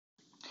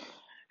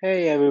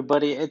Hey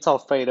everybody, it's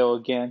Alfredo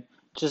again.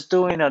 Just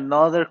doing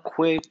another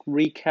quick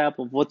recap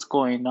of what's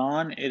going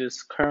on. It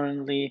is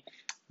currently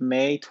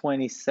May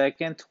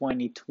 22nd,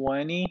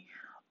 2020.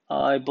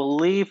 I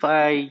believe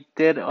I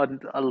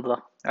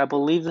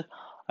believe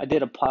I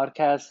did a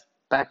podcast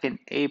back in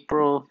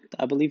April.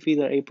 I believe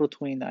either April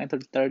 29th or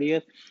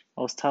 30th.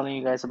 I was telling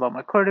you guys about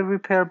my credit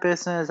repair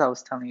business. I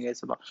was telling you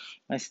guys about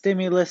my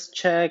stimulus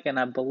check, and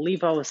I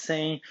believe I was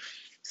saying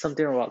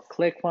something about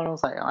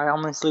ClickFunnels. I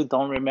honestly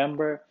don't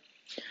remember.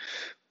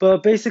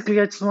 But basically,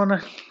 I just want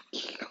to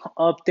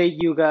update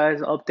you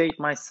guys, update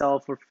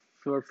myself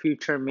for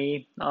future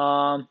me.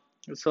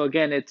 So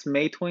again, it's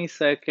May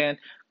 22nd.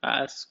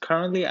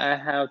 Currently, I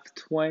have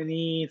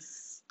 20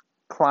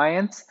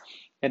 clients,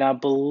 and I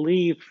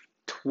believe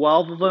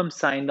 12 of them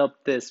signed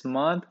up this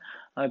month.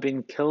 I've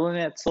been killing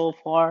it so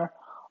far.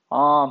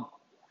 Um,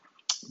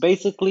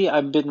 Basically,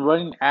 I've been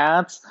running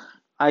ads.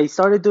 I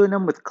started doing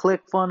them with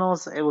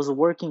ClickFunnels. It was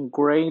working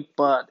great,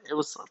 but it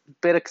was a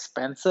bit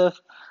expensive.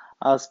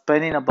 I was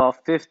spending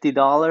about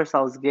 $50.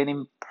 I was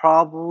getting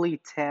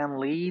probably 10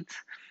 leads,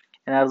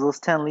 and out of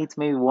those 10 leads,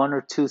 maybe one or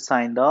two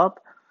signed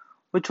up,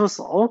 which was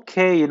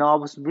okay. I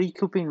was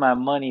recouping my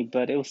money,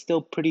 but it was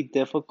still pretty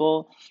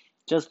difficult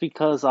just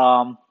because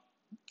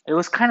it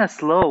was kind of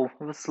slow.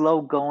 It was slow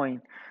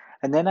going.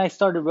 And then I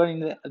started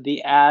running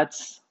the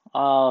ads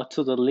to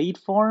the lead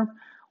form,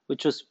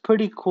 which was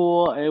pretty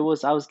cool. I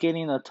was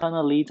getting a ton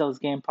of leads. I was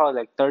getting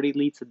probably like 30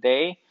 leads a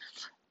day.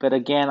 But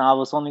again, I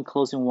was only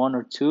closing one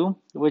or two,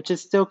 which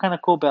is still kind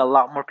of cool, but a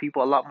lot more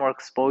people, a lot more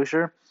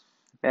exposure.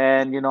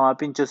 And I've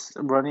been just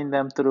running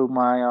them through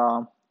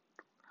my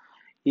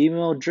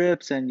email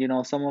drips, and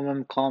some of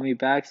them call me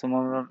back, some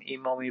of them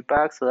email me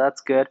back, so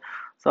that's good.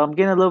 So I'm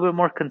getting a little bit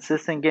more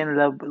consistent, getting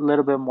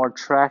little bit more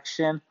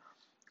traction.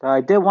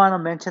 I did want to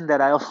mention that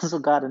I also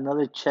got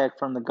another check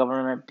from the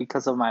government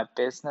because of my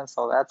business,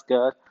 so that's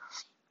good.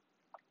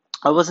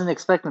 I wasn't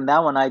expecting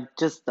that one. I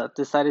just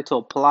decided to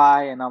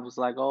apply, and I was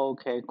like, oh,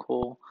 okay,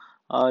 cool.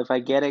 If I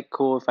get it,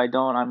 cool. If I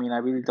don't, I mean, I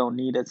really don't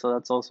need it, so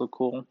that's also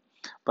cool.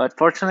 But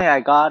fortunately, I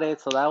got it,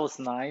 so that was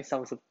nice.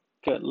 That was a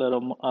good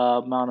little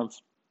amount of,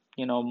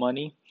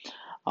 money.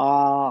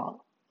 Uh,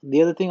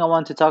 the other thing I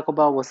wanted to talk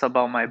about was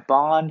about my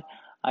bond.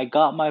 I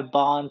got my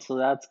bond, so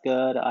that's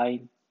good.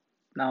 I'm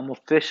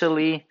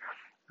officially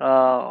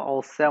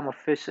I'll say I'm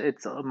official.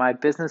 It's my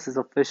business is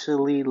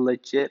officially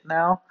legit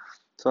now,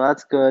 so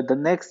that's good. The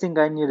next thing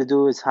I need to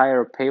do is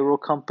hire a payroll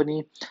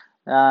company.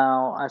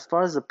 Now, as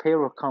far as the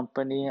payroll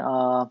company,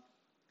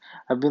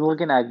 I've been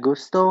looking at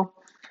Gusto.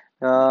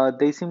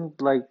 They seem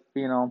like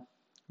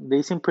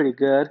they seem pretty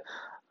good.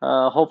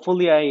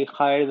 Hopefully, I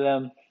hire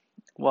them.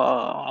 Well,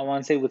 I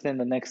want to say within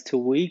the next 2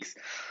 weeks.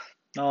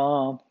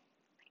 Uh,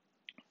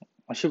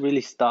 I should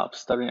really stop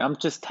studying. I'm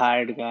just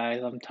tired,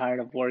 guys. I'm tired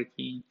of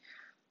working,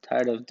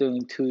 tired of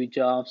doing two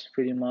jobs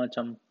pretty much.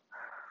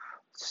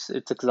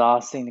 It's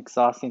exhausting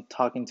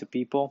talking to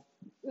people.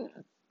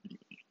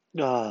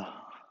 Uh,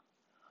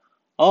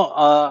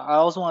 I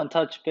also want to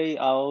touch base.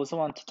 I also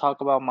want to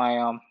talk about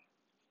my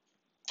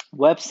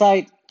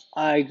website.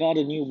 I got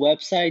a new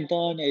website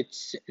done.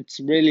 It's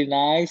really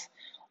nice.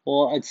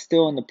 Well, it's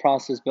still in the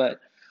process, but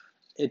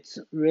it's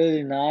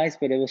really nice.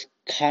 But it was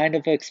kind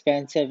of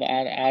expensive.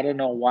 I don't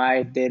know why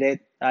I did it.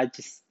 I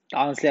just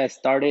honestly I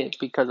started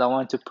because I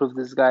wanted to prove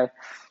this guy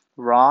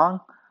wrong.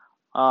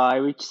 I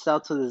reached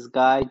out to this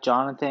guy,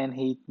 Jonathan.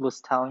 He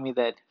was telling me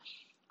that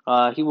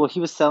he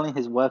was selling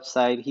his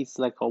website. He's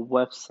like a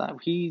website.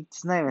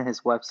 It's not even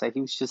his website.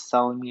 He was just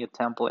selling me a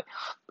template,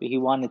 but he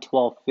wanted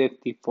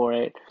 12.50 for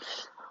it.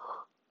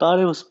 Thought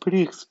it was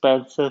pretty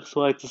expensive,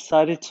 so I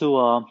decided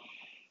to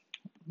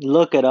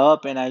look it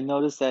up, and I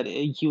noticed that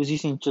he was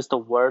using just a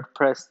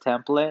WordPress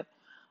template.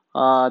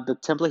 The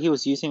template he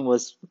was using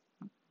was,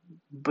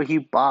 but he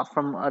bought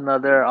from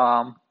another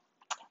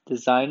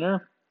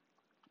designer.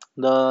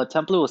 The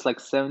template was like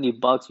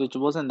 $70, which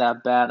wasn't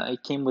that bad.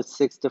 It came with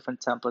six different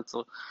templates.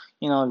 So,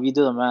 if you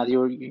do the math,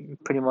 you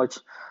pretty much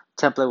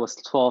template was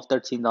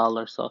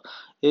 $13. So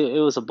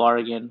it was a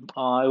bargain.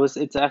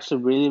 It's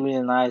actually really,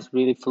 really nice,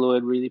 really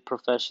fluid, really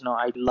professional.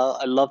 I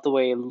love the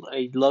way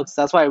it looks.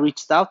 That's why I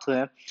reached out to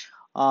him.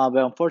 But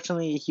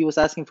unfortunately, he was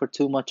asking for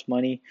too much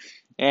money,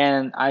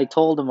 and I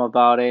told him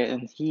about it,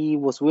 and he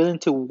was willing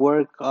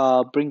to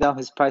bring down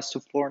his price to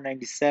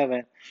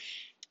 497.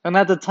 And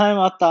at the time,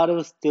 I thought it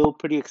was still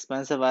pretty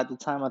expensive. At the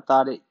time, I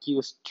thought he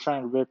was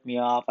trying to rip me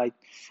off. I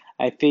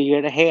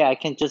figured, hey, I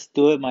can just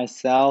do it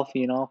myself.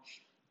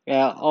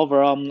 Yeah,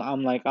 overall,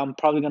 I'm like, I'm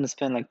probably gonna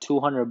spend like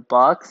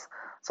 $200,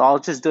 so I'll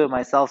just do it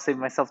myself, save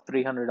myself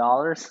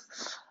 $300.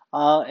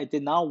 It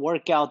did not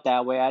work out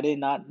that way. I did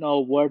not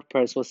know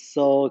WordPress was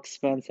so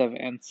expensive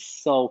and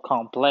so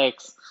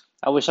complex.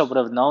 I wish I would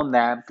have known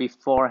that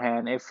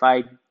beforehand. If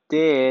I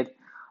did,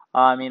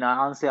 I mean,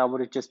 honestly, I would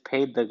have just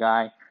paid the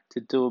guy to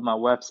do my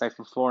website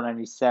for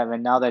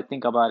 497. Now that I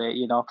think about it,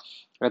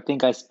 I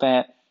think I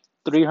spent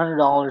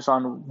 $300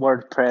 on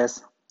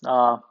WordPress.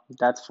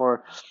 That's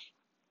for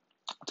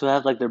to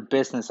have like their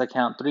business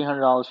account,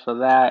 $300 for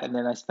that, and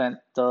then I spent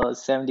the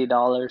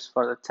 $70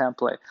 for the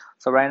template.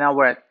 So right now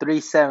we're at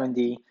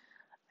 370,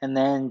 and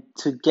then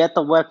to get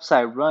the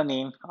website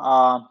running,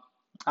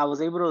 I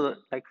was able to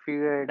like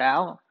figure it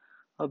out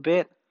a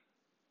bit.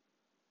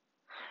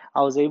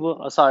 I was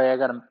able, sorry, I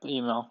got an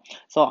email.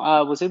 So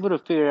I was able to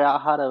figure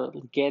out how to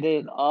get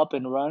it up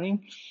and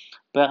running,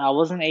 but I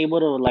wasn't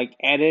able to like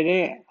edit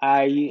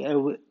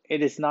it.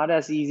 It is not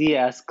as easy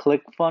as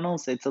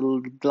ClickFunnels. It's a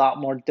lot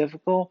more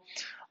difficult.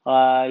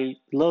 I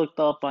looked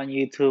up on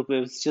YouTube. It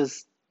was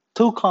just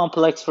too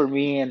complex for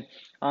me, and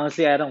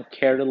honestly, I don't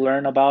care to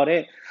learn about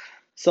it.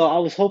 So I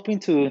was hoping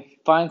to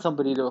find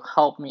somebody to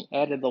help me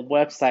edit the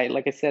website.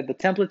 Like I said, the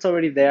template's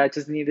already there. I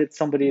just needed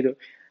somebody to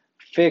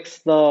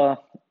fix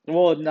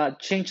well, not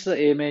change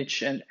the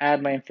image and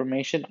add my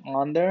information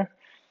on there.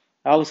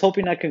 I was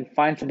hoping I can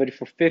find somebody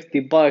for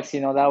 $50,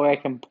 that way I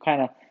can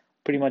kind of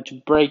pretty much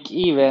break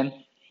even.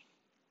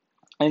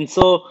 And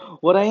so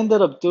what I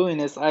ended up doing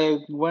is I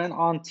went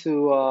on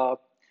to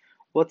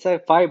what's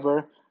that,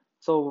 Fiverr.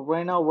 So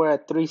right now we're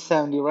at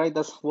 370, right?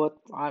 That's what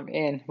I'm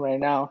in right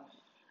now.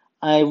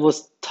 I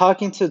was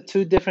talking to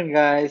two different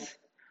guys.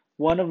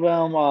 One of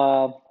them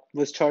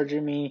was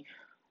charging me,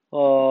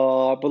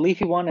 I believe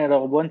he wanted a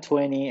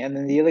 120, and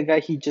then the other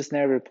guy, he just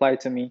never replied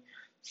to me.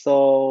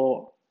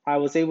 So I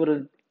was able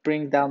to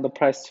bring down the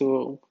price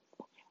to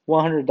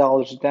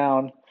 $100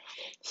 down.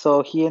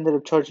 So he ended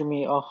up charging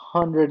me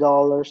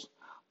 $100.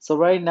 So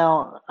right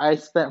now I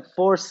spent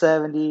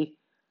 $470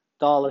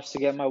 to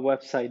get my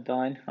website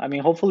done. I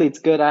mean, hopefully it's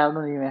good. I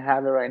don't even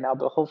have it right now,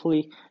 but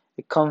hopefully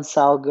it comes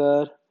out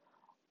good.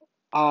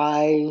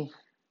 I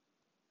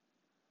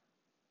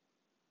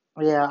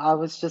Yeah, I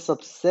was just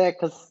upset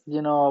because,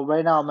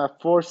 right now I'm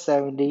at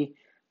 470.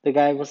 The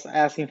guy was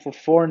asking for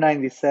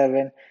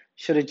 497.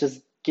 Should have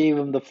just gave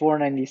him the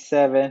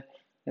 497,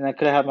 and I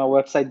could have had my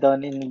website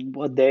done in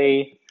a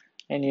day.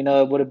 And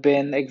it would have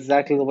been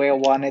exactly the way I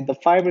wanted. The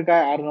Fiverr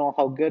guy, I don't know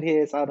how good he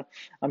is.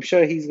 I'm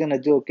sure he's gonna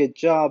do a good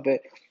job,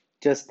 but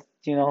just,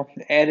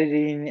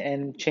 editing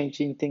and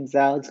changing things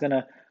out is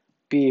gonna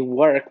be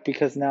work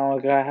because now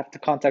I gotta have to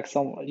contact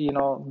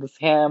with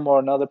him or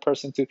another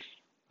person to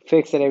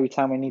fix it every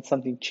time I need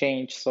something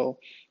changed. So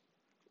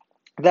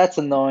that's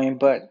annoying,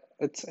 but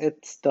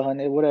it's done.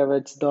 Whatever,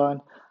 it's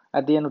done.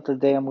 At the end of the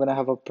day, I'm gonna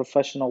have a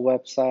professional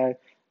website,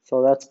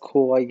 so that's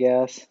cool, I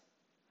guess.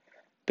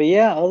 But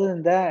yeah, other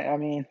than that, I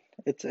mean,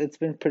 it's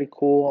been pretty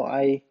cool.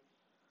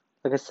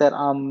 Like I said,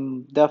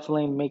 I'm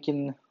definitely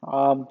making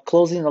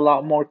closing a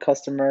lot more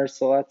customers,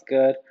 so that's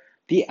good.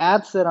 The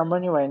ads that I'm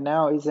running right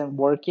now isn't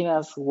working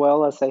as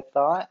well as I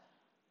thought.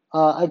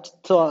 I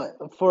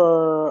thought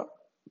for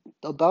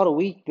about a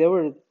week they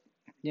were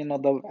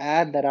the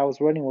ad that I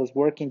was running was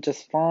working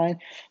just fine,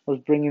 was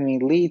bringing me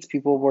leads.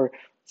 People were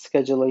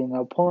scheduling an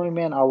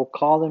appointment. I would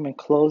call them and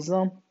close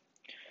them.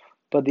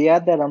 But the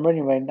ad that I'm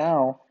running right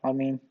now, I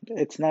mean,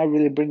 it's not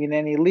really bringing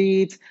any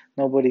leads.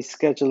 Nobody's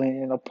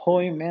scheduling an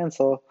appointment.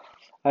 So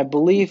I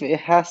believe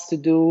it has to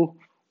do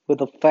with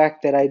the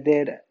fact that I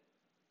did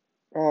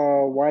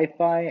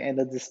Wi-Fi and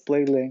the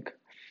display link.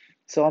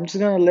 So I'm just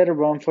gonna let it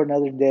run for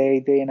another day,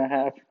 day and a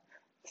half,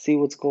 see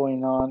what's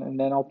going on, and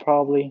then I'll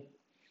probably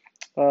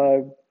uh,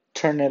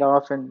 turn it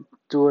off and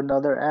do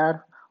another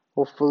ad.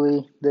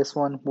 Hopefully, this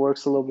one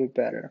works a little bit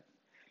better.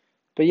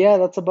 But yeah,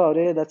 that's about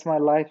it. That's my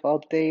life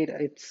update.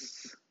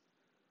 It's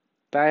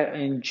back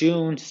in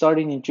June.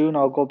 Starting in June,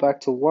 I'll go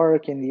back to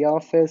work in the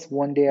office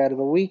one day out of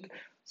the week.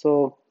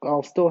 So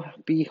I'll still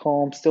be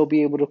home, still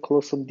be able to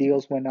close some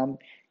deals when I'm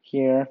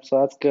here.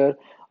 So that's good.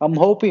 I'm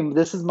hoping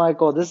this is my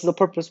goal. This is the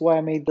purpose why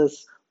I made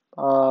this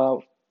uh,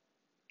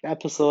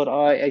 episode.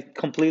 I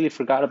completely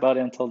forgot about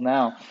it until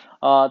now.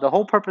 The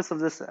whole purpose of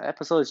this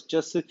episode is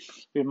just to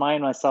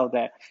remind myself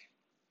that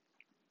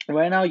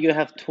right now you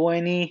have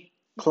 20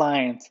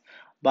 clients.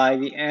 By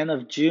the end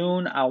of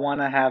June, I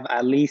want to have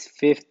at least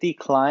 50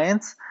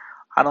 clients.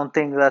 I don't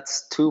think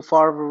that's too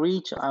far of a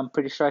reach. I'm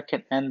pretty sure I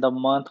can end the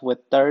month with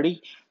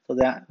 30. So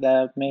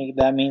that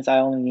means I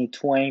only need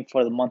 20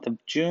 for the month of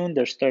June.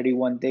 There's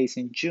 31 days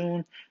in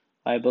June.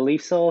 I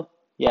believe so.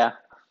 Yeah.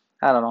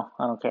 I don't know.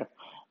 I don't care.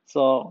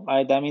 So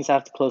that means I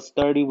have to close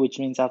 30, which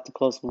means I have to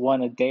close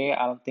one a day.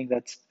 I don't think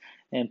that's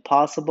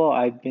impossible.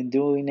 I've been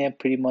doing it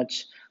pretty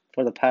much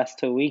for the past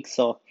 2 weeks.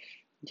 So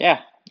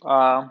yeah,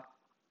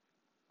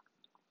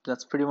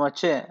 that's pretty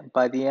much it.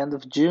 By the end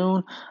of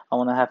June, I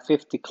want to have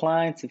 50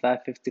 clients. If I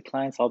have 50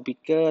 clients, I'll be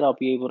good. I'll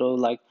be able to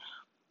like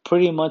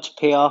pretty much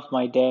pay off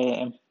my debt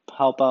and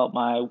help out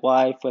my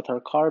wife with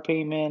her car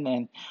payment,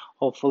 and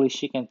hopefully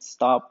she can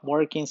stop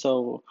working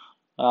so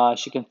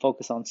she can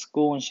focus on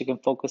school and she can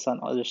focus on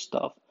other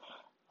stuff.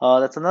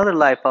 That's another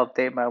life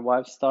update. My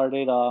wife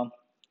started,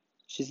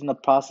 she's in the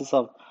process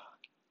of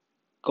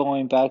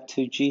going back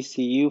to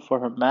GCU for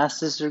her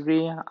master's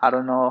degree. I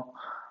don't know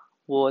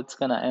what's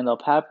gonna end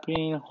up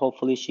happening.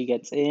 Hopefully she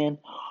gets in.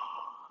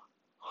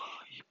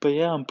 But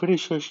yeah, I'm pretty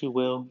sure she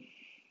will.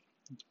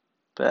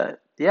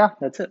 But yeah,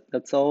 that's it.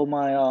 That's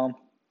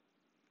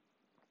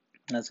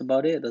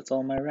about it. That's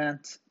all my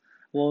rants.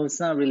 Well, it's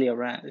not really a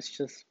rant. It's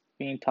just,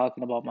 being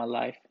talking about my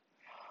life.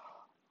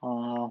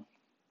 Uh,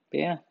 but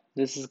yeah,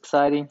 this is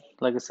exciting.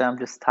 Like I said, I'm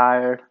just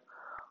tired,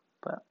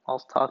 but I'll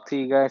talk to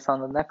you guys on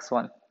the next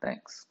one.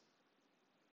 Thanks.